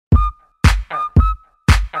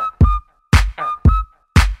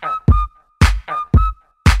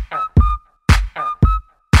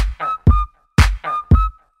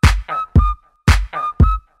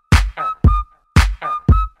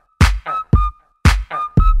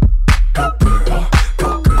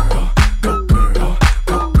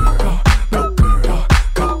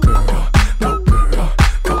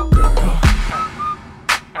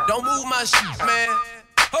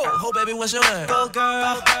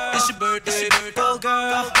it's your birthday, go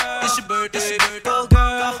girl, it's your birthday, go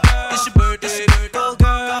girl, it's your birthday, go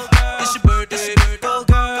girl, it's your birthday, go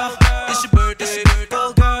girl, it's your birthday,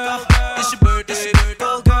 go girl, it's your birthday,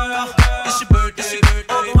 go girl, it's your birthday,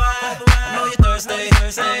 open wide, I know you're thirsty,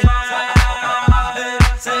 and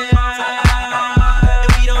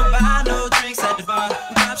we don't buy no drinks at the bar, we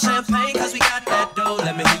pop champagne cause we got that dough,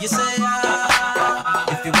 let me hear you say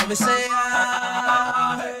if you want me say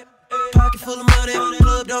pocket full of money,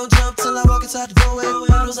 club don't jump till I walk inside the doorway.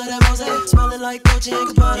 Bottles of that rosé, smelling like Dolce &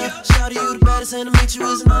 Gabbana. Shout you the baddest and to meet you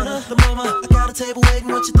is an honor. The mama, I got a table waiting,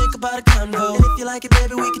 what you think about a convo? And if you like it,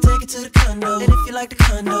 baby, we can take it to the condo. And if you like the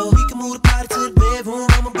condo, we can move the party to the bedroom.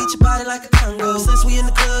 I'ma beat your body like a Congo. Since we in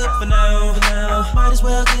the club for now, might as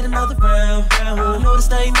well get another round. I know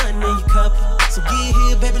this ain't nothing in your cup, so get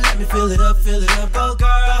here, baby, let me fill it up, Go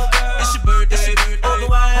girl, it's your birthday, open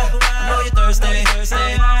wide, I know you're thirsty,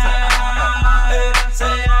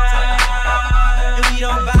 and we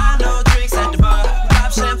don't buy no drinks at the bar. We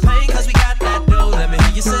pop champagne cause we got that dough. Let me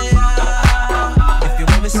hear you say if you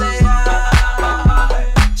want me say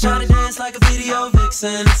Shawty dance like a video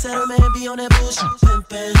vixen. Said her man be on that bullshit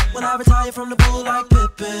pimpin'. When I retire from the bull like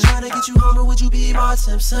Pippin, tryna get you home or would you be Mark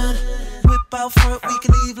Simpson? Whip out front, we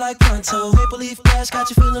can leave like pronto. Maple leaf flash got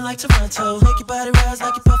you feeling like Toronto. Make your body rise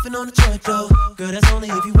like you're puffin' on the joint though. Girl, that's only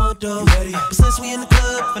if you want though. But since we in the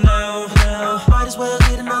club for now, might as well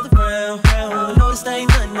get another round. I know this ain't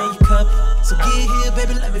nothing in your cup, so get here,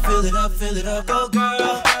 baby, let me fill it up, Go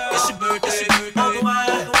girl, it's your birthday, open wide,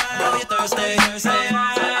 I know you're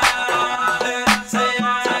thirsty,